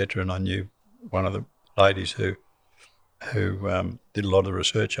dieback, etc., and I knew one of the ladies who did a lot of the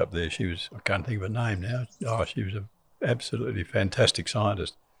research up there. I can't think of her name now. Oh, she was an absolutely fantastic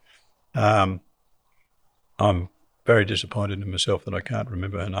scientist. I'm very disappointed in myself that I can't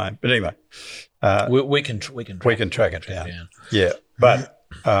remember her name. But anyway, we can track it down. Yeah, but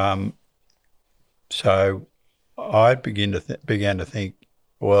so I began to think,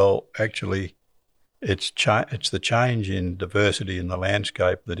 well, actually, it's the change in diversity in the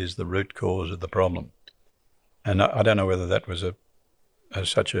landscape that is the root cause of the problem. And I don't know whether that was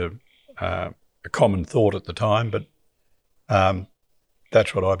such a common thought at the time, but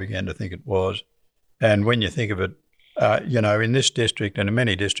that's what I began to think it was. And when you think of it, in this district and in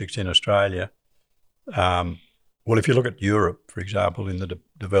many districts in Australia, well, if you look at Europe, for example, in the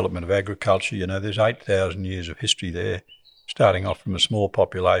development of agriculture, there's 8,000 years of history there, starting off from a small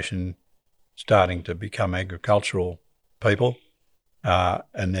population, starting to become agricultural people,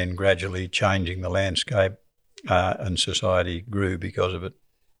 and then gradually changing the landscape, and society grew because of it.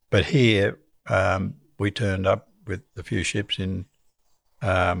 But here, we turned up with a few ships in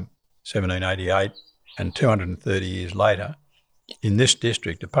 1788, and 230 years later, in this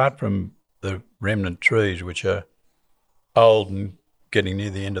district, apart from the remnant trees, which are old and getting near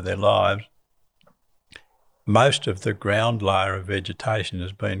the end of their lives, most of the ground layer of vegetation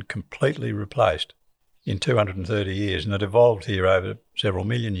has been completely replaced in 230 years, and it evolved here over several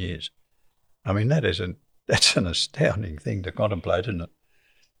million years. I mean, that's an astounding thing to contemplate, isn't it?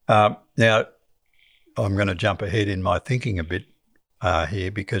 Now, I'm going to jump ahead in my thinking a bit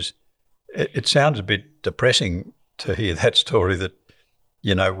here, because it sounds a bit depressing to hear that story that,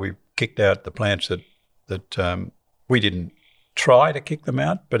 we kicked out the plants that we didn't try to kick them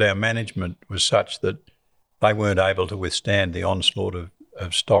out, but our management was such that they weren't able to withstand the onslaught of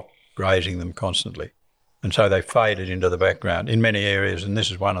stock grazing them constantly. And so they faded into the background in many areas, and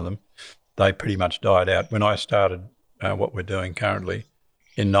this is one of them. They pretty much died out. When I started what we're doing currently,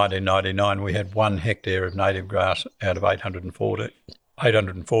 in 1999, we had 1 hectare of native grass out of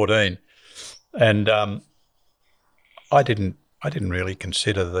 814. And I didn't really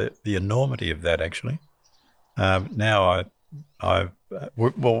consider the enormity of that, actually. Now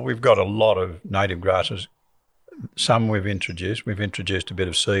we've got a lot of native grasses. Some we've introduced. We've introduced a bit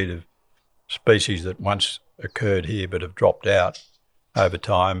of seed of species that once occurred here but have dropped out over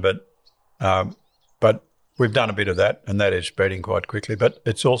time. But we've done a bit of that, and that is spreading quite quickly. But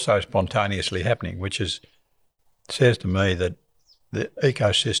it's also spontaneously happening, which says to me that the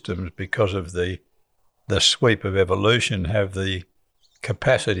ecosystems, because of the sweep of evolution, have the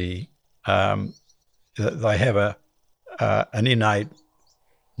capacity. They have an innate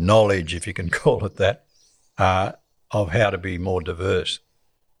knowledge, if you can call it that, of how to be more diverse.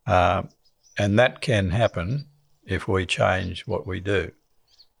 And that can happen if we change what we do.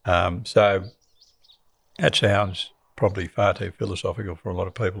 So that sounds probably far too philosophical for a lot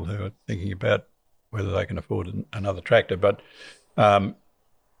of people who are thinking about whether they can afford another tractor. But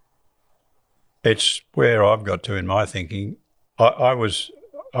it's where I've got to in my thinking. I was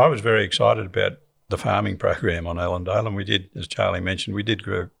very excited about the farming program on Allendale, and we did, as Charlie mentioned, we did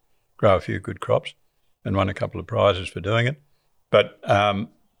grow a few good crops and won a couple of prizes for doing it. But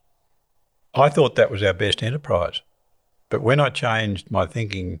I thought that was our best enterprise. But when I changed my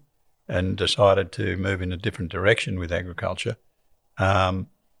thinking and decided to move in a different direction with agriculture, I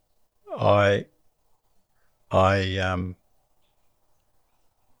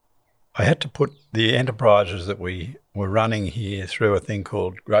had to put the enterprises that we were running here through a thing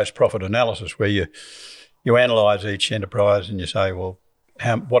called gross profit analysis, where you analyse each enterprise and you say, well,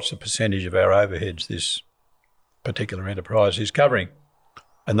 what's the percentage of our overheads this particular enterprise is covering?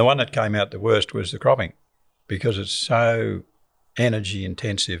 And the one that came out the worst was the cropping, because it's so energy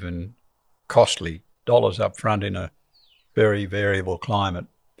intensive and costly, dollars up front in a very variable climate.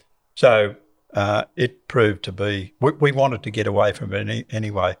 So it proved to be, we wanted to get away from it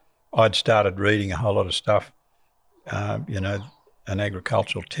anyway. I'd started reading a whole lot of stuff, An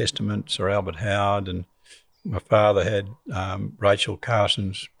Agricultural Testament, Sir Albert Howard, and my father had Rachel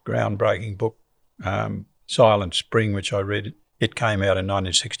Carson's groundbreaking book, Silent Spring, which I read. It came out in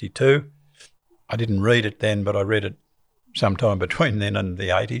 1962. I didn't read it then, but I read it sometime between then and the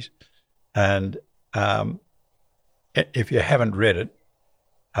 80s. And if you haven't read it,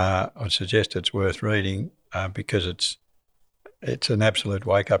 I'd suggest it's worth reading because it's an absolute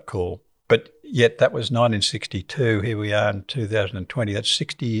wake-up call. But yet that was 1962. Here we are in 2020. That's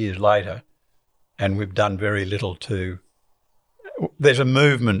 60 years later, and we've done very little to... There's a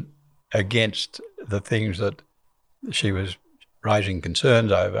movement against the things that she was raising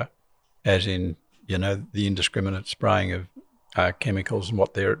concerns over, as in, the indiscriminate spraying of chemicals and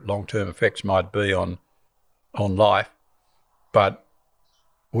what their long-term effects might be on life. but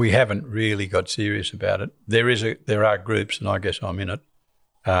we haven't really got serious about it. There are groups, and I guess I'm in it,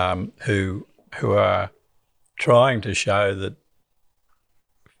 who are trying to show that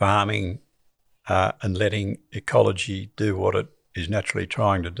farming and letting ecology do what it is naturally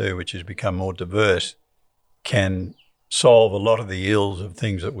trying to do, which is become more diverse, can solve a lot of the ills of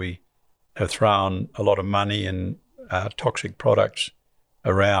things that we have thrown a lot of money and toxic products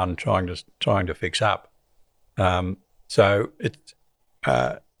around trying to fix up. So it's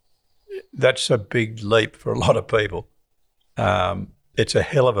that's a big leap for a lot of people. It's a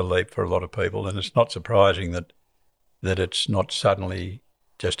hell of a leap for a lot of people, and it's not surprising that it's not suddenly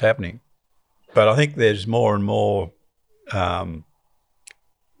just happening. But I think there's more and more.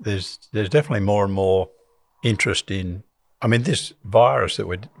 There's definitely more and more interest in. I mean, this virus that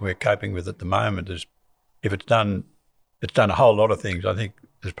we're coping with at the moment is, if it's done a whole lot of things. I think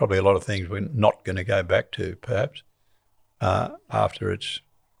there's probably a lot of things we're not going to go back to, perhaps, after it's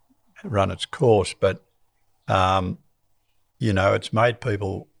run its course. But it's made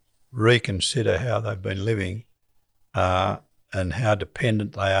people reconsider how they've been living and how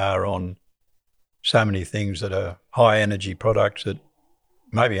dependent they are on so many things that are high energy products that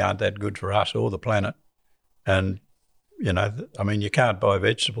maybe aren't that good for us or the planet. And, you can't buy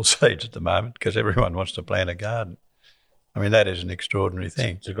vegetable seeds at the moment because everyone wants to plant a garden. I mean, that is an extraordinary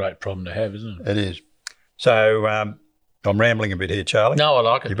thing. It's a great problem to have, isn't it? It is. So I'm rambling a bit here, Charlie. No, I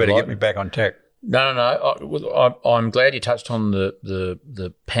like it. You better get me back on track. No. I'm glad you touched on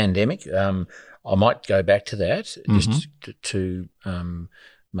the pandemic. I might go back to that just to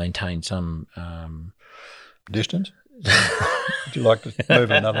maintain some distance. Would you like to move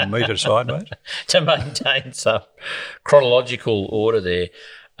another metre sideways? To maintain some chronological order there.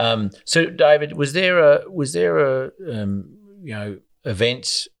 So, David, was there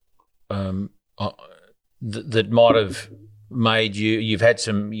events that might have made you've had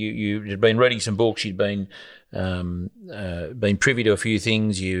some, you'd been reading some books, you'd been privy to a few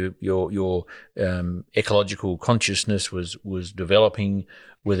things, your ecological consciousness was developing.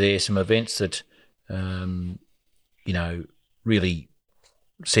 Were there some events that really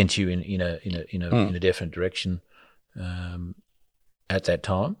sent you in a definite direction at that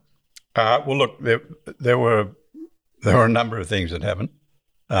time? Well, look, there were a number of things that happened.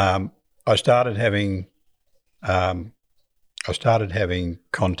 I started having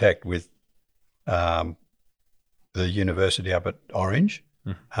contact with the university up at Orange.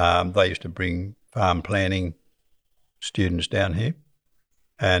 They used to bring farm planning students down here,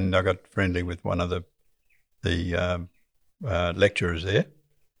 and I got friendly with one of the lecturers there,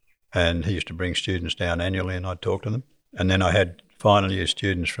 and he used to bring students down annually, and I'd talk to them. And then I had final year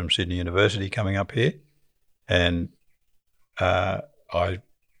students from Sydney University coming up here, and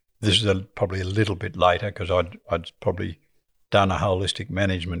this is probably a little bit later because I'd probably done a holistic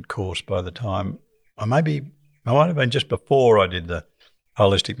management course by the time I might have been just before I did the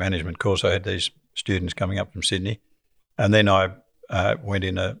holistic management course. I had these students coming up from Sydney, and then I went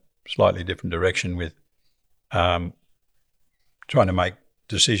in a slightly different direction with trying to make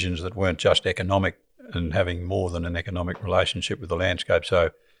decisions that weren't just economic and having more than an economic relationship with the landscape.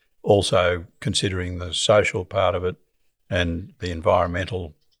 So also considering the social part of it and the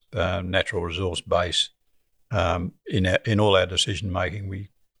environmental natural resource base. In all our decision making,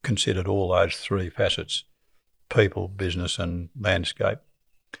 we considered all those three facets: people, business and landscape.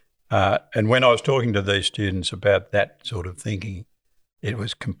 And when I was talking to these students about that sort of thinking, it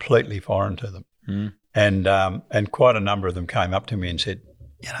was completely foreign to them. And quite a number of them came up to me and said,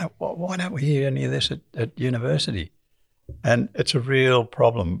 why don't we hear any of this at university? And it's a real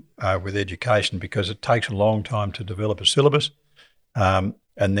problem with education because it takes a long time to develop a syllabus. And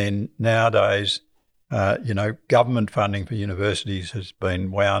then nowadays, government funding for universities has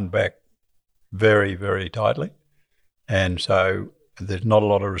been wound back very, very tightly. And so there's not a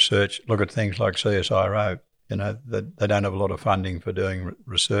lot of research. Look at things like CSIRO, they don't have a lot of funding for doing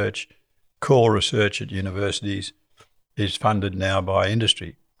research. Core research at universities is funded now by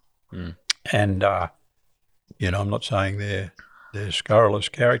industry. And, I'm not saying they're scurrilous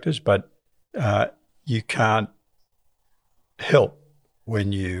characters, but you can't help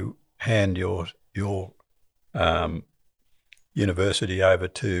when you hand your university over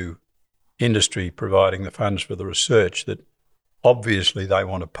to industry providing the funds for the research that obviously they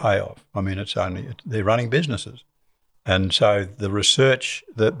want to pay off. I mean, they're running businesses. And so the research,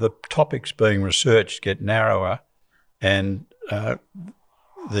 the topics being researched get narrower, and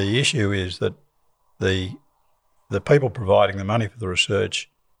the issue is that the people providing the money for the research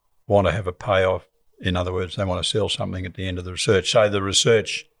want to have a payoff. In other words, they want to sell something at the end of the research. So the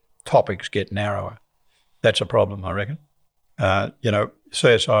research topics get narrower. That's a problem, I reckon.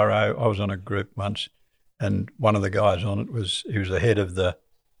 CSIRO, I was on a group once, and one of the guys on it he was the head of the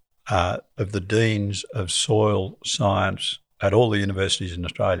deans of soil science at all the universities in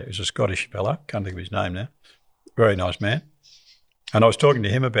Australia. He's a Scottish fellow, can't think of his name now. Very nice man. And I was talking to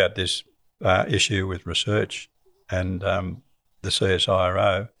him about this issue with research and the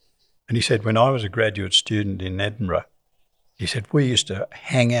CSIRO, and he said, when I was a graduate student in Edinburgh, he said, we used to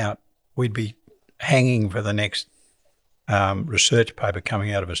hang out. We'd be hanging for the next research paper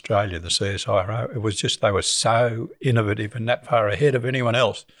coming out of Australia, the CSIRO. It was just, they were so innovative and that far ahead of anyone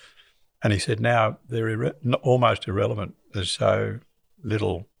else. And he said, now they're almost irrelevant. There's so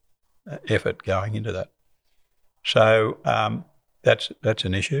little effort going into that. So that's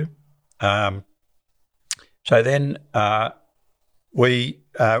an issue. So then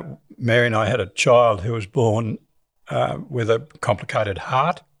Mary and I had a child who was born with a complicated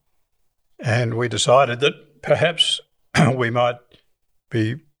heart, and we decided that perhaps we might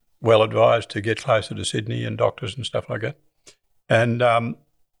be well advised to get closer to Sydney and doctors and stuff like that.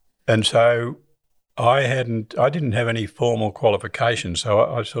 And so I didn't have any formal qualifications, so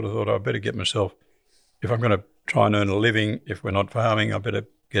I sort of thought I'd better get myself, if I'm going to try and earn a living, if we're not farming, I better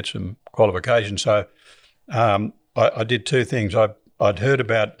get some qualifications. So I did two things. I'd heard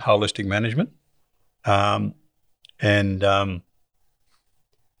about holistic management, and I'd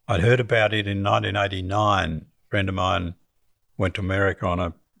heard about it in 1989. A friend of mine went to America on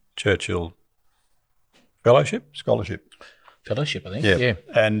a Churchill scholarship, I think. Yeah.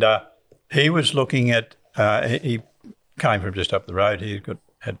 And he was looking at, he came from just up the road. He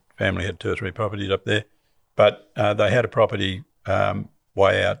family had 2 or 3 properties up there, but they had a property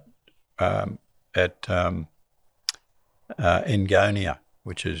way out at Engonia,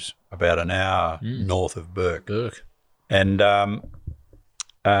 which is about an hour north of Burke. And a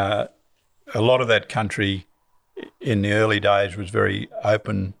lot of that country in the early days was very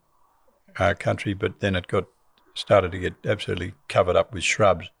open country, but then it started to get absolutely covered up with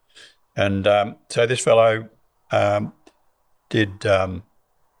shrubs. And so this fellow did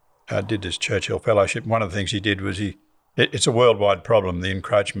this Churchill Fellowship. One of the things he did was it's a worldwide problem, the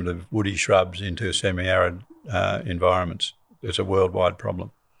encroachment of woody shrubs into semi-arid environments. It's a worldwide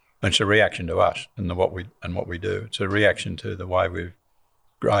problem. And it's a reaction to us and what we do. It's a reaction to the way we've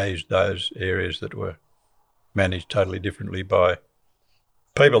grazed those areas that were managed totally differently by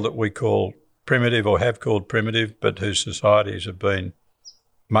people that we call primitive or have called primitive, but whose societies have been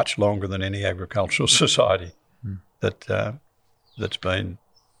much longer than any agricultural society that's been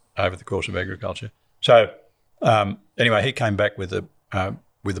over the course of agriculture. So anyway, he came back with a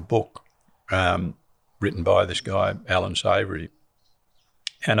book written by this guy, Alan Savory.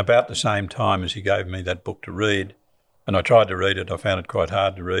 And about the same time as he gave me that book to read, and I tried to read it, I found it quite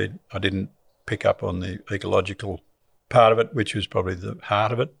hard to read. I didn't pick up on the ecological part of it, which was probably the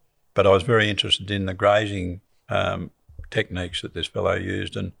heart of it, but I was very interested in the grazing techniques that this fellow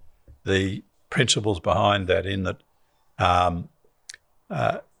used and the principles behind that, in that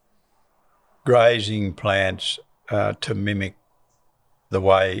grazing plants to mimic the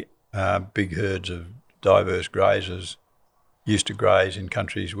way big herds of diverse grazers used to graze in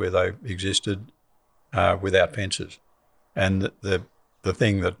countries where they existed without fences. And the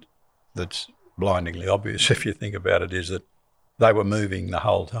thing that's blindingly obvious, if you think about it, is that they were moving the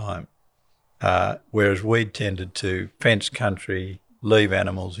whole time, whereas we tended to fence country, leave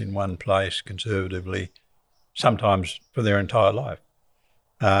animals in one place conservatively, sometimes for their entire life.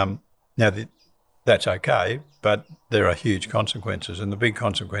 Now, that's okay, but there are huge consequences, and the big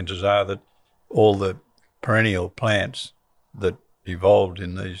consequences are that all the perennial plants that evolved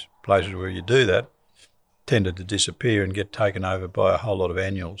in these places where you do that tended to disappear and get taken over by a whole lot of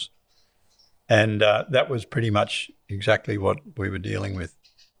annuals. And that was pretty much exactly what we were dealing with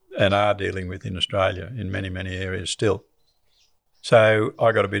and are dealing with in Australia in many, many areas still. So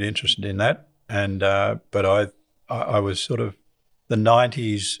I got a bit interested in that, and but I was sort of the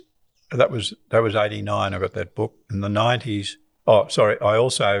 90s. That was 89. I got that book in the 90s. Oh, sorry. I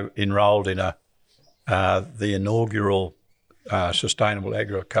also enrolled in the inaugural Sustainable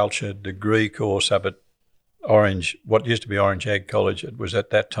Agriculture degree course up at Orange, what used to be Orange Ag College. It was at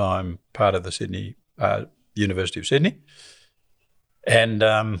that time part of the Sydney University of Sydney, and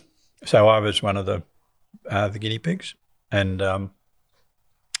so I was one of the guinea pigs, and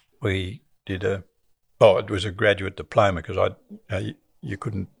we did it was a graduate diploma, because you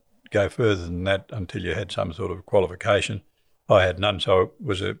couldn't go further than that until you had some sort of qualification. I had none, so I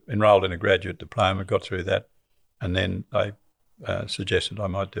was enrolled in a graduate diploma, got through that, and then they suggested I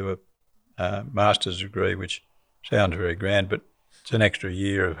might do a master's degree, which sounds very grand, but it's an extra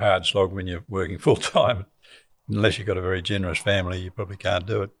year of hard slog when you're working full time. unless you've got a very generous family, you probably can't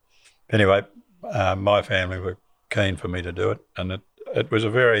do it. Anyway, my family were keen for me to do it, and it was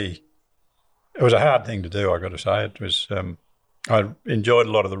a hard thing to do, I've got to say. It was I enjoyed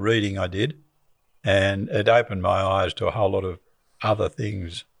a lot of the reading I did, and it opened my eyes to a whole lot of other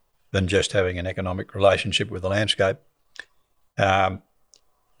things than just having an economic relationship with the landscape. So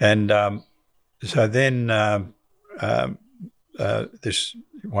then this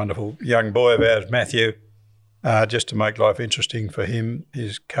wonderful young boy of ours, Matthew, just to make life interesting for him,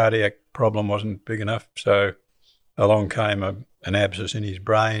 his cardiac problem wasn't big enough. So along came an abscess in his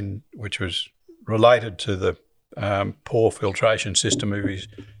brain, which was related to the poor filtration system of his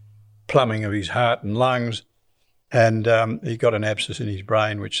plumbing of his heart and lungs. And he got an abscess in his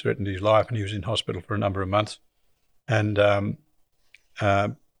brain, which threatened his life, and he was in hospital for a number of months. And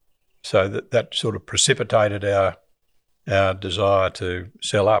so that sort of precipitated our desire to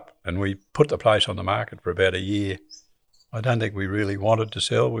sell up, and we put the place on the market for about a year. I don't think we really wanted to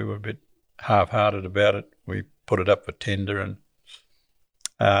sell. We were a bit half-hearted about it. We put it up for tender, and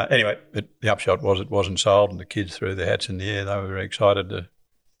anyway, the upshot was it wasn't sold, and the kids threw their hats in the air. They were very excited to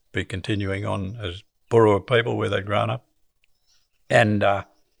be continuing on as Burra people where they'd grown up. And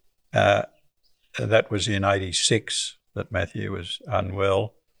that was in 86 that Matthew was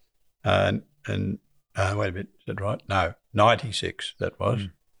unwell. And wait a minute, is that right? No, 96 that was.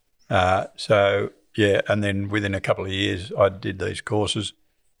 So, yeah, and then within a couple of years I did these courses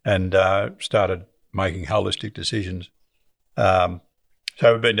and started making holistic decisions. So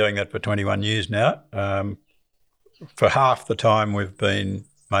we've been doing that for 21 years now. For half the time we've been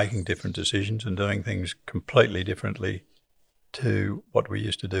making different decisions and doing things completely differently to what we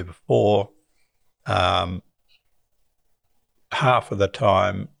used to do before. Half of the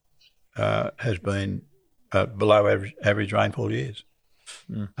time has been below average rainfall years.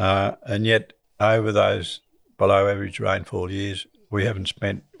 And yet over those below average rainfall years, we haven't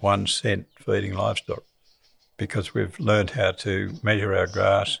spent 1 cent feeding livestock because we've learned how to measure our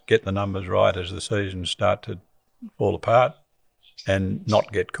grass, get the numbers right as the seasons start to fall apart, and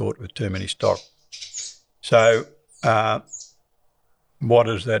not get caught with too many stock. So what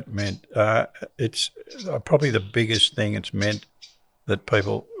has that meant? It's probably the biggest thing it's meant that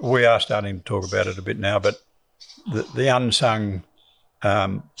we are starting to talk about it a bit now, but the unsung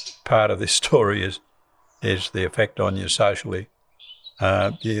part of this story is the effect on you socially.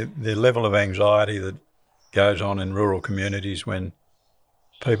 The level of anxiety that goes on in rural communities when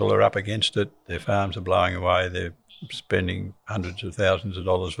people are up against it, their farms are blowing away, they're spending hundreds of thousands of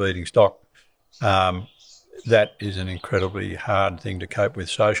dollars feeding stock. That is an incredibly hard thing to cope with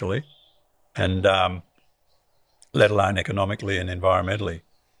socially, and let alone economically and environmentally.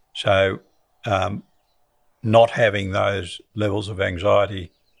 So not having those levels of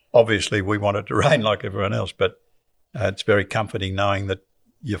anxiety, obviously we want it to rain like everyone else, but it's very comforting knowing that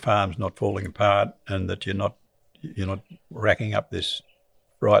your farm's not falling apart and that you're not racking up this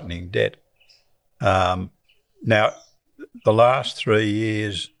frightening debt. Now, the last 3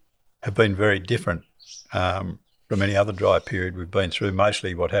 years have been very different from any other dry period we've been through.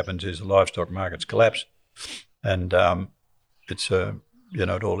 Mostly what happens is the livestock markets collapse, and it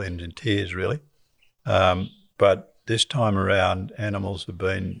all ends in tears, really. But this time around, animals have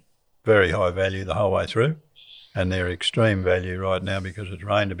been very high value the whole way through, and they're extreme value right now because it's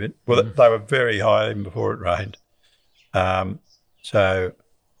rained a bit. Well, they were very high even before it rained. So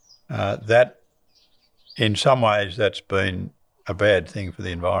that, in some ways, that's been a bad thing for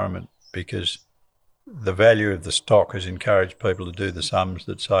the environment because the value of the stock has encouraged people to do the sums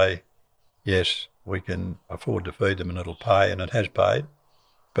that say, yes, we can afford to feed them and it'll pay, and it has paid,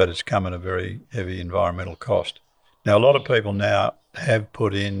 but it's come at a very heavy environmental cost. Now, a lot of people now have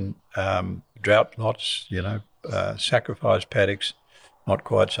put in drought lots, sacrifice paddocks, not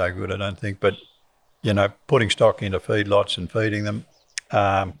quite so good, I don't think, but, putting stock into feedlots and feeding them,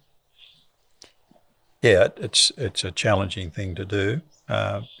 it's a challenging thing to do.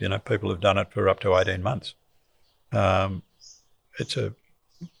 People have done it for up to 18 months. It's a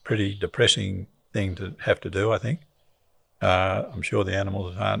pretty depressing thing to have to do, I think. I'm sure the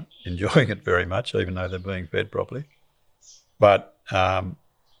animals aren't enjoying it very much, even though they're being fed properly. But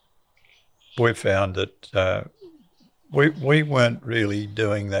we've found that we weren't really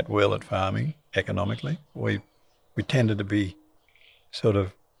doing that well at farming economically. We tended to be sort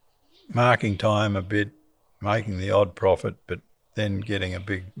of marking time a bit, making the odd profit, but then getting a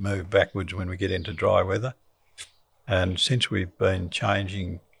big move backwards when we get into dry weather. And since we've been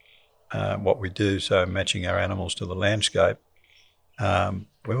changing what we do, so matching our animals to the landscape,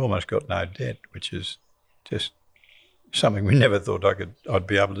 we've almost got no debt, which is just something we never thought I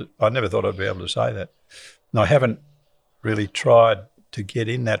never thought I'd be able to say that. And I haven't really tried to get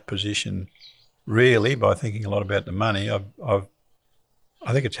in that position really by thinking a lot about the money. I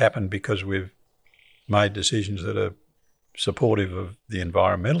think it's happened because we've made decisions that are supportive of the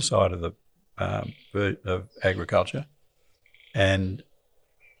environmental side of of agriculture, and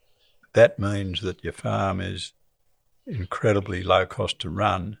that means that your farm is incredibly low cost to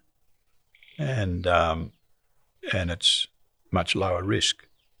run, and it's much lower risk.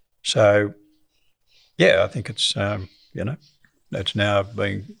 So, yeah, I think it's it's now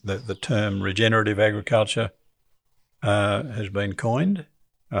being the term regenerative agriculture has been coined.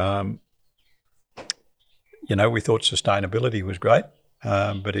 We thought sustainability was great,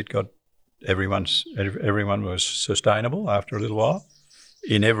 but it got everyone was sustainable after a little while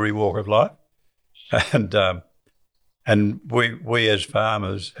in every walk of life, and we as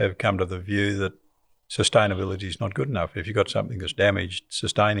farmers have come to the view that sustainability is not good enough. If you've got something that's damaged,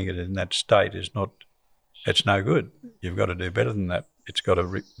 sustaining it in that state it's no good. You've got to do better than that. It's got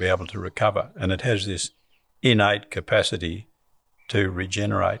to be able to recover, and it has this innate capacity to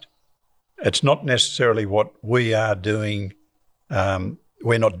regenerate. It's not necessarily what we are doing.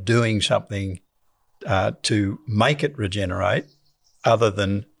 We're not doing something to make it regenerate other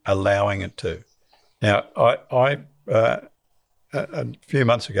than allowing it to. Now, I a few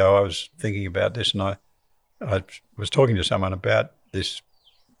months ago, I was thinking about this, and I was talking to someone about this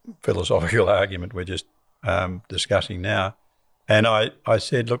philosophical argument we're just discussing now, and I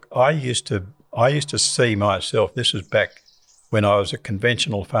said, look, I used to see myself. This was back when I was a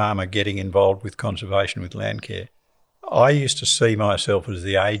conventional farmer getting involved with conservation, with land care. I used to see myself as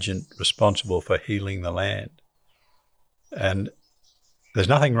the agent responsible for healing the land, and there's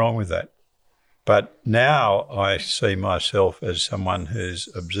nothing wrong with that. But now I see myself as someone who's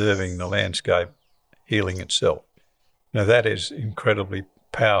observing the landscape healing itself. Now, that is an incredibly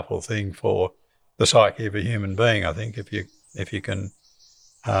powerful thing for the psyche of a human being, I think, if you can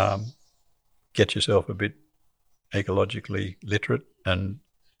get yourself a bit ecologically literate and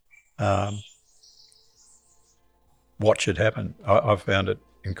watch it happen. I've found it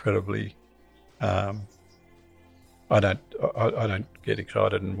incredibly. I don't get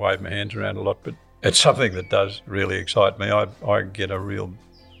excited and wave my hands around a lot, but it's something that does really excite me. I get a real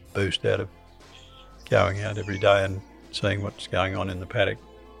boost out of going out every day and seeing what's going on in the paddock.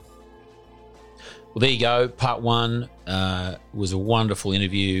 Well, there you go. Part 1 was a wonderful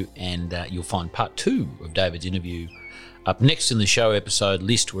interview, and you'll find part 2 of David's interview up next in the show episode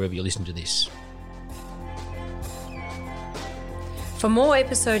list, wherever you listen to this. For more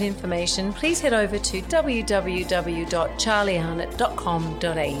episode information, please head over to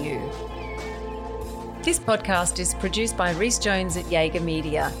www.charliearnott.com.au. This podcast is produced by Rhys Jones at Jaeger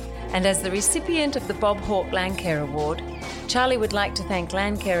Media, and as the recipient of the Bob Hawke Landcare Award, Charlie would like to thank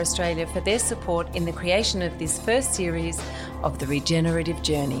Landcare Australia for their support in the creation of this first series of The Regenerative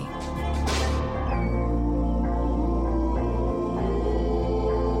Journey.